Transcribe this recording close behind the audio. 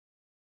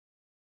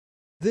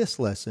This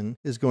lesson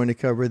is going to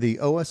cover the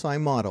OSI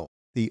model,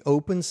 the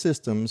Open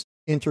Systems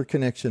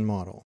Interconnection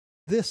Model.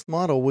 This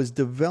model was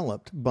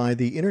developed by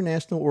the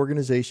International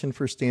Organization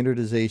for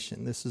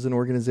Standardization. This is an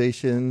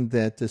organization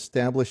that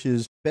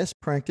establishes best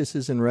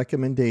practices and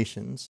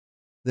recommendations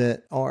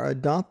that are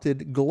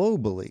adopted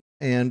globally.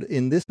 And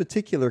in this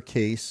particular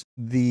case,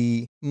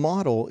 the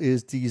model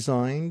is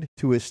designed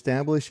to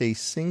establish a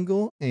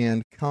single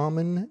and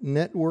common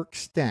network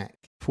stack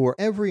for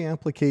every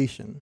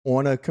application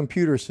on a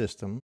computer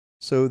system,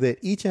 so that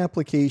each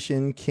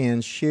application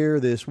can share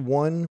this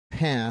one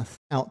path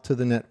out to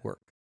the network.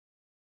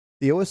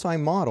 The OSI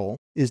model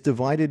is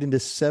divided into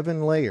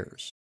 7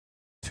 layers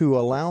to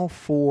allow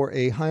for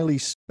a highly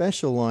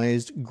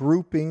specialized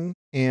grouping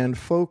and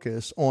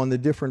focus on the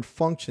different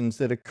functions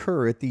that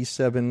occur at these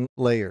 7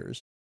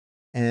 layers,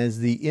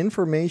 as the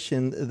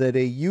information that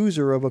a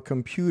user of a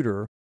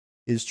computer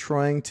is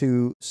trying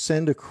to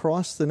send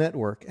across the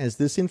network, as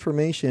this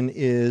information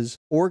is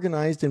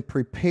organized and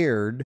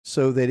prepared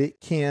so that it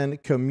can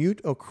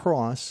commute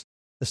across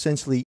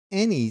essentially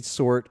any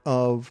sort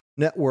of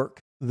network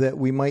that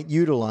we might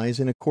utilize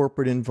in a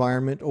corporate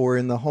environment or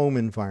in the home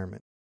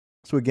environment.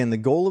 So again, the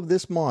goal of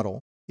this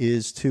model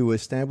is to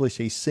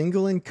establish a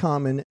single and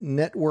common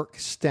network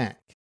stack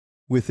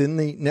within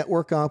the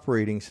network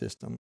operating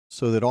system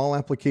so that all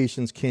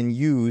applications can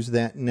use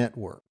that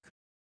network.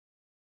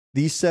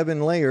 These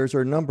 7 layers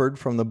are numbered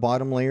from the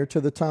bottom layer to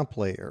the top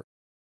layer.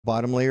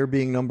 Bottom layer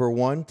being number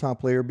 1,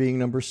 top layer being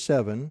number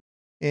 7,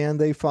 and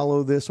they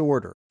follow this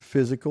order: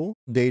 physical,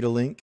 data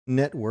link,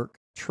 network,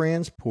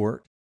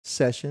 transport,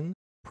 session,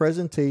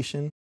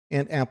 presentation,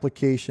 and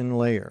application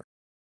layer.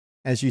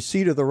 As you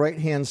see to the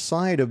right-hand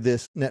side of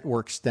this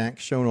network stack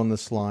shown on the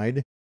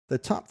slide, the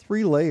top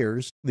 3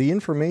 layers, the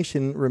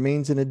information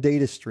remains in a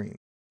data stream.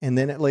 And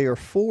then at layer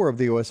 4 of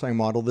the OSI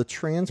model, the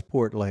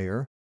transport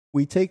layer,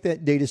 we take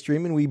that data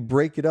stream and we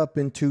break it up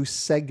into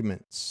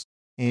segments.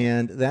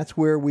 And that's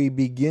where we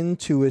begin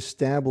to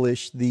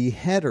establish the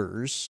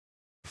headers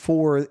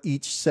for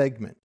each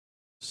segment.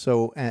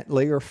 So at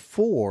layer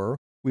 4,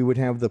 we would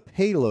have the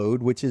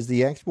payload, which is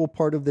the actual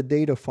part of the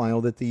data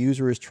file that the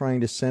user is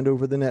trying to send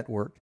over the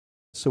network.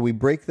 So we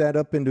break that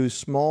up into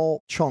small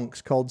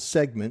chunks called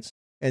segments,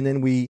 and then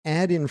we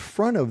add in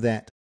front of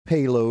that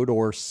payload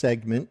or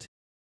segment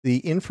the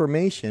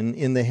information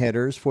in the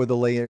headers for the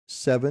layer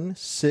 7,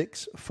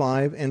 6,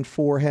 5, and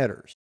 4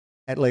 headers.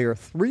 At layer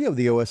 3 of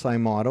the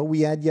OSI model,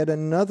 we add yet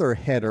another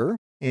header,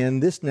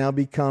 and this now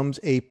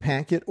becomes a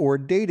packet or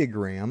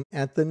datagram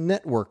at the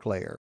network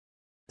layer.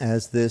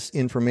 As this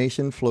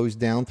information flows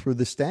down through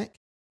the stack,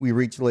 we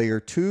reach layer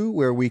 2,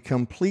 where we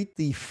complete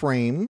the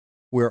frame,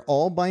 where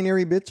all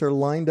binary bits are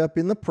lined up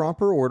in the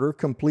proper order,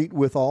 complete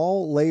with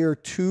all layer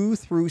 2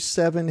 through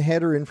 7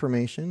 header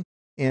information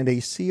and a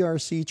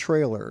CRC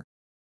trailer.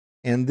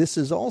 And this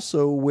is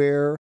also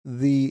where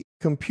the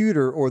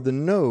computer or the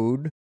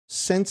node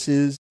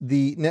senses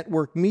the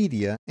network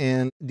media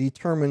and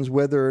determines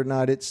whether or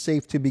not it's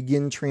safe to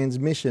begin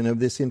transmission of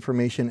this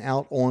information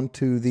out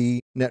onto the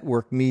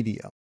network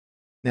media.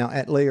 Now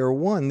at layer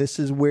 1, this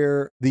is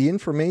where the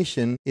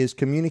information is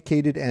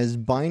communicated as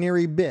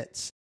binary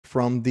bits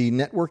from the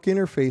network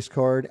interface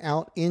card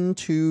out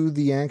into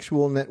the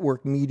actual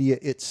network media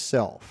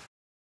itself.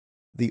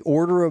 The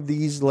order of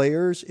these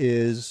layers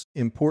is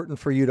important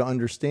for you to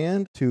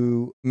understand,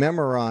 to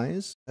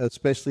memorize,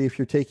 especially if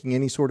you're taking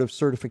any sort of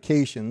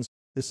certifications.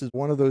 This is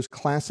one of those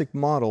classic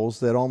models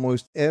that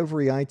almost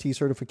every IT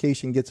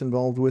certification gets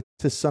involved with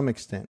to some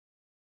extent.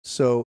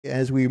 So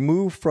as we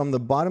move from the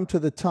bottom to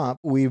the top,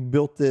 we've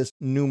built this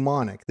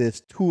mnemonic,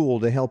 this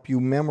tool to help you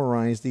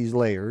memorize these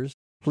layers.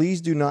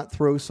 Please do not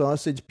throw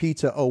sausage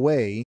pizza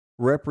away.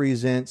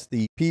 Represents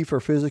the P for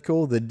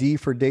physical, the D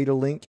for data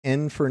link,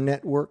 N for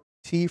network,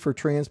 T for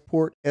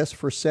transport, S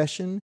for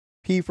session,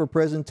 P for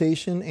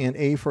presentation, and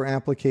A for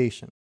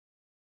application.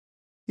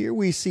 Here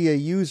we see a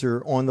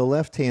user on the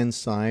left-hand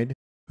side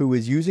who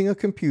is using a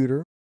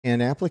computer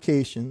and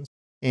applications,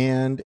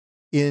 and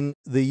in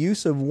the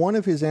use of one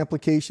of his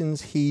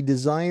applications, he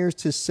desires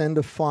to send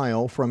a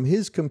file from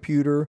his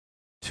computer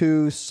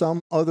to some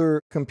other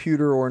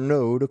computer or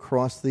node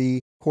across the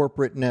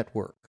corporate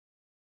network.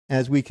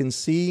 As we can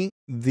see,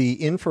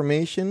 the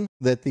information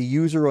that the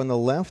user on the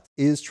left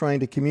is trying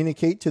to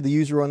communicate to the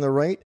user on the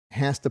right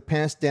has to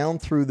pass down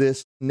through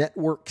this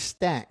network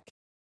stack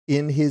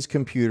in his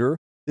computer.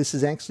 This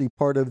is actually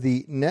part of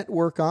the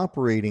network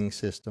operating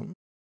system.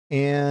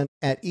 And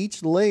at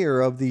each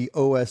layer of the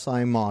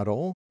OSI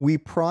model, we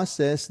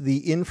process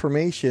the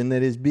information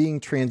that is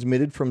being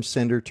transmitted from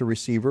sender to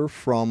receiver,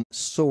 from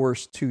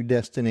source to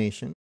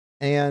destination.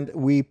 And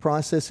we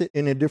process it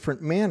in a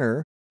different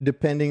manner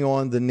depending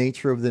on the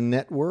nature of the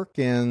network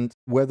and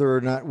whether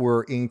or not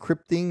we're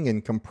encrypting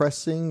and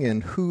compressing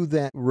and who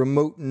that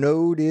remote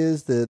node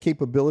is, the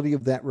capability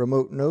of that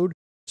remote node.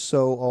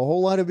 So a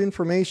whole lot of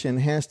information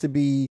has to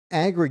be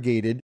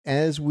aggregated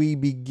as we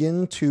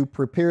begin to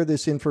prepare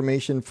this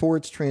information for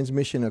its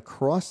transmission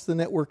across the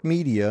network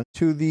media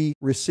to the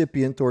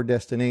recipient or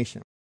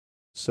destination.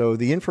 So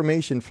the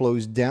information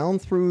flows down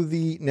through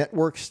the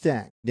network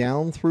stack,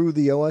 down through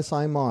the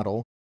OSI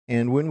model,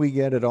 and when we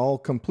get it all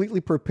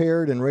completely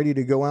prepared and ready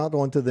to go out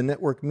onto the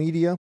network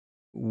media,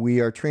 we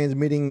are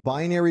transmitting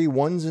binary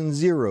ones and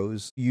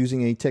zeros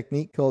using a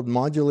technique called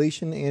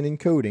modulation and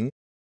encoding,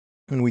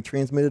 and we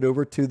transmit it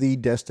over to the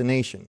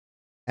destination.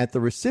 At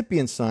the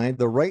recipient side,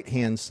 the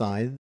right-hand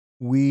side,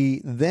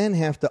 we then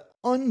have to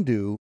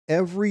undo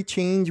every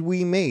change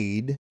we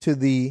made to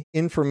the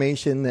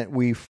information that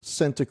we've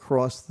sent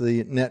across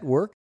the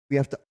network. We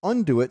have to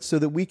undo it so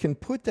that we can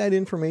put that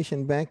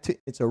information back to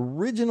its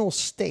original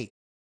state,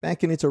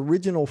 back in its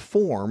original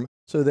form,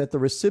 so that the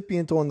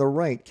recipient on the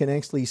right can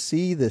actually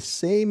see the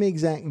same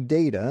exact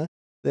data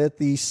that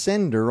the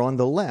sender on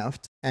the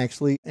left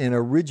actually and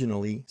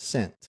originally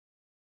sent.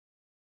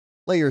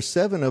 Layer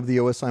 7 of the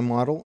OSI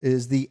model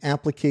is the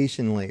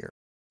application layer.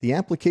 The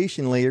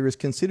application layer is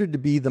considered to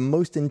be the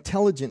most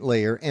intelligent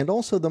layer and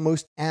also the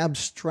most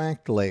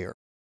abstract layer.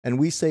 And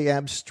we say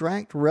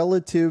abstract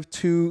relative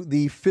to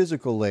the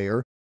physical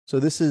layer, so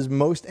this is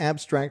most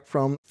abstract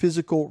from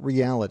physical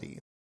reality.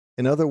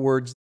 In other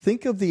words,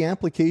 think of the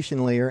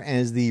application layer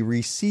as the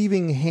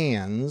receiving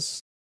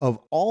hands of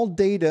all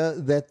data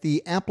that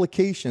the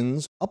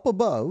applications up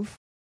above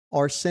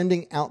are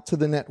sending out to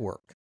the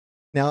network.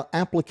 Now,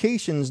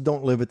 applications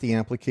don't live at the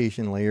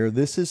application layer.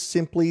 This is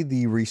simply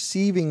the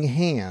receiving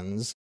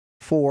hands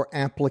for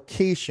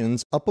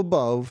applications up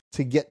above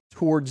to get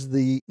towards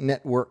the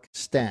network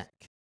stack.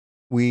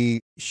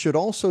 We should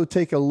also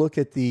take a look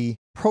at the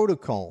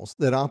protocols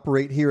that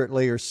operate here at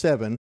layer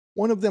 7.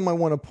 One of them I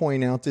want to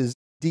point out is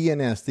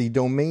DNS, the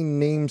domain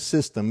name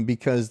system,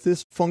 because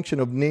this function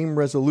of name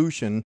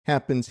resolution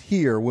happens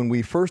here when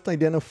we first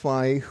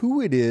identify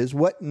who it is,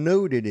 what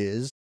node it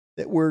is,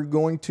 that we're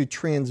going to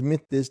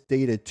transmit this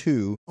data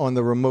to on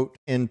the remote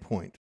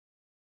endpoint.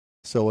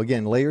 So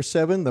again, layer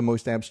 7, the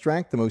most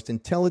abstract, the most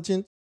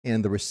intelligent,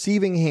 and the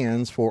receiving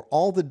hands for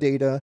all the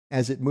data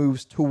as it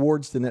moves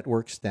towards the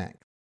network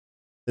stack.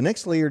 The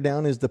next layer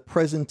down is the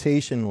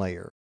presentation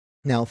layer.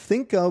 Now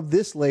think of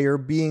this layer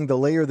being the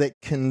layer that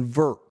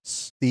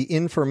converts the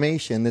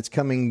information that's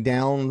coming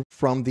down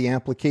from the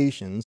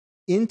applications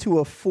into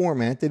a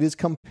format that is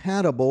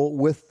compatible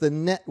with the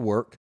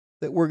network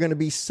that we're going to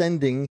be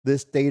sending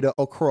this data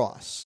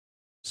across.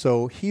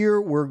 So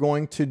here we're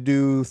going to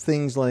do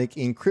things like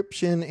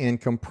encryption and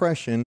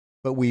compression,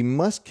 but we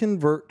must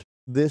convert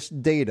this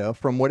data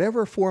from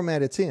whatever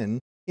format it's in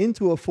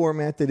into a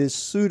format that is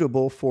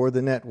suitable for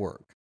the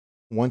network.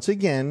 Once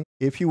again,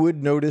 if you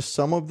would notice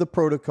some of the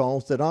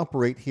protocols that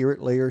operate here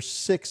at layer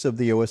 6 of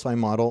the OSI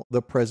model,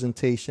 the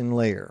presentation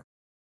layer.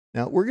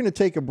 Now we're going to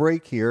take a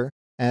break here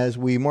as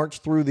we march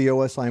through the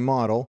OSI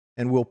model,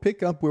 and we'll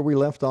pick up where we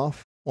left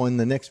off on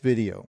the next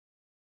video.